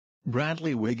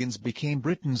Bradley Wiggins became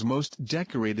Britain's most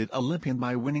decorated Olympian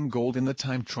by winning gold in the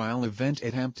time trial event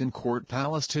at Hampton Court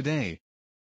Palace today.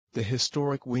 The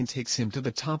historic win takes him to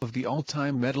the top of the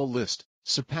all-time medal list,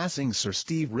 surpassing Sir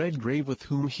Steve Redgrave with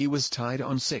whom he was tied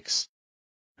on 6.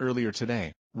 Earlier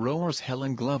today, rowers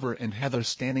Helen Glover and Heather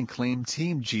Stanning claimed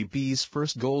Team GB's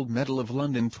first gold medal of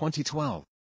London 2012.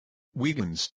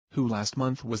 Wiggins, who last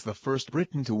month was the first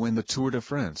Briton to win the Tour de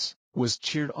France, was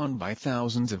cheered on by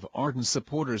thousands of ardent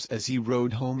supporters as he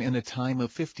rowed home in a time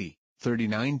of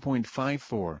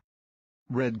 50:39.54.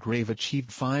 Redgrave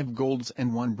achieved 5 golds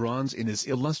and 1 bronze in his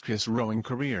illustrious rowing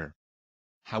career.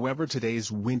 However,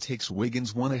 today's win takes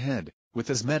Wiggins one ahead, with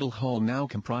his medal haul now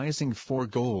comprising 4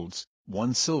 golds,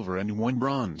 1 silver and 1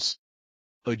 bronze.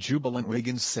 A jubilant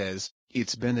Wiggins says,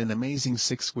 "It's been an amazing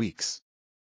 6 weeks.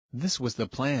 This was the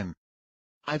plan.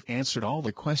 I've answered all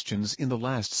the questions in the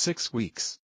last 6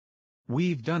 weeks.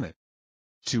 We've done it.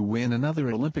 To win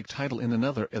another Olympic title in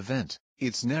another event,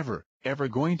 it's never, ever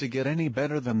going to get any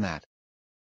better than that."